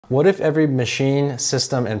What if every machine,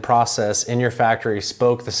 system, and process in your factory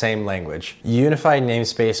spoke the same language? Unified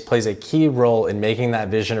Namespace plays a key role in making that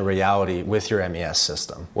vision a reality with your MES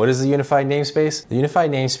system. What is the Unified Namespace? The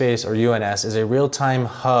Unified Namespace, or UNS, is a real-time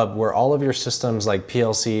hub where all of your systems like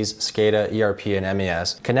PLCs, SCADA, ERP, and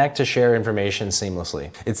MES connect to share information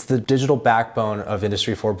seamlessly. It's the digital backbone of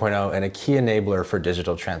Industry 4.0 and a key enabler for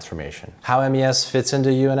digital transformation. How MES fits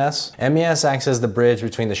into UNS? MES acts as the bridge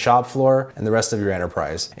between the shop floor and the rest of your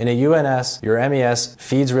enterprise. In a UNS, your MES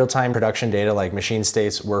feeds real-time production data like machine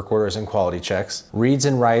states, work orders, and quality checks, reads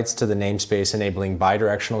and writes to the namespace enabling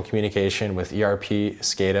bidirectional communication with ERP,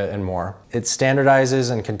 SCADA, and more. It standardizes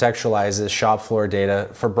and contextualizes shop floor data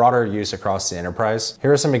for broader use across the enterprise.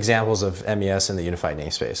 Here are some examples of MES in the Unified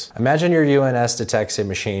Namespace. Imagine your UNS detects a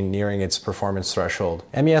machine nearing its performance threshold.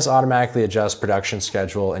 MES automatically adjusts production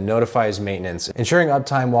schedule and notifies maintenance, ensuring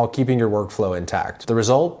uptime while keeping your workflow intact. The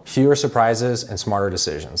result? Fewer surprises and smarter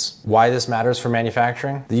decisions. Why this matters for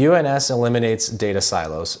manufacturing? The UNS eliminates data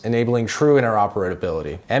silos, enabling true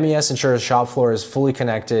interoperability. MES ensures shop floor is fully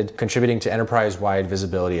connected, contributing to enterprise-wide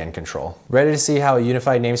visibility and control. Ready to see how a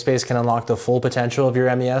unified namespace can unlock the full potential of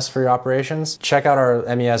your MES for your operations? Check out our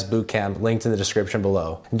MES Bootcamp linked in the description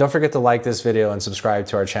below. And don't forget to like this video and subscribe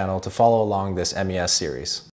to our channel to follow along this MES series.